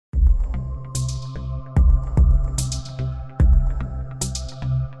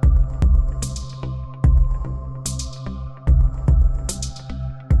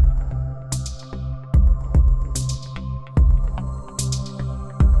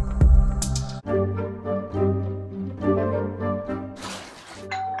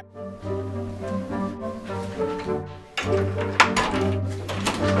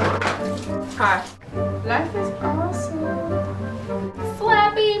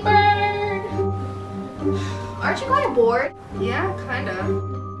Aren't you kind of bored? Yeah, kinda.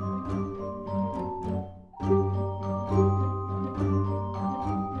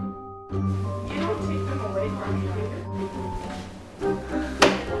 You don't take them away from me either.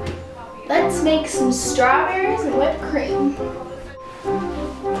 Let's make some strawberries and whipped cream.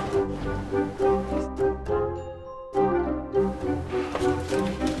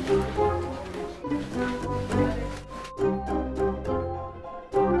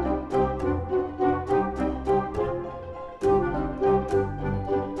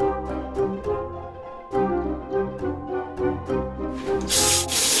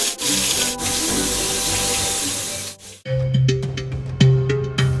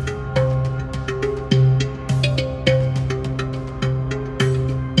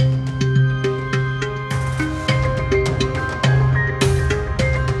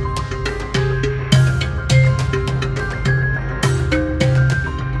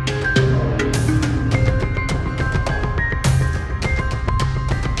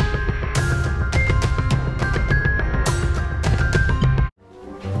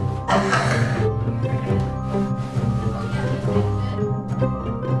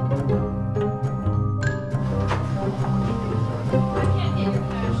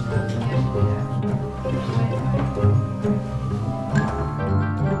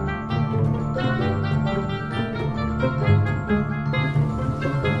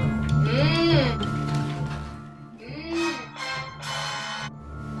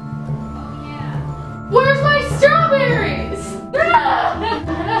 Where's my strawberries?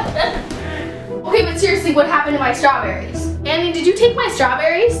 Okay, but seriously, what happened to my strawberries? Annie, did you take my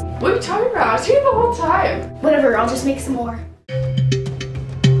strawberries? What are you talking about? I was here the whole time. Whatever, I'll just make some more.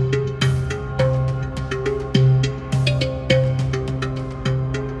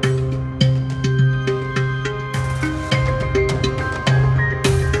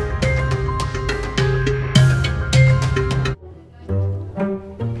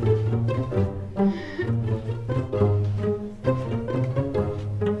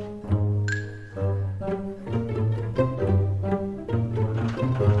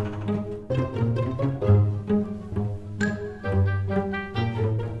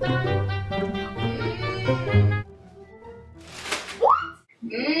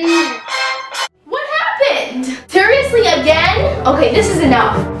 What happened? Seriously, again? Okay, this is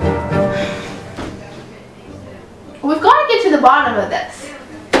enough. We've got to get to the bottom of this.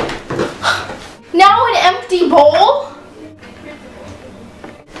 Now an empty bowl?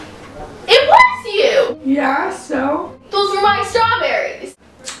 It was you! Yeah, so? Those were my strawberries.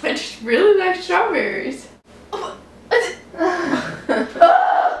 I just really like strawberries.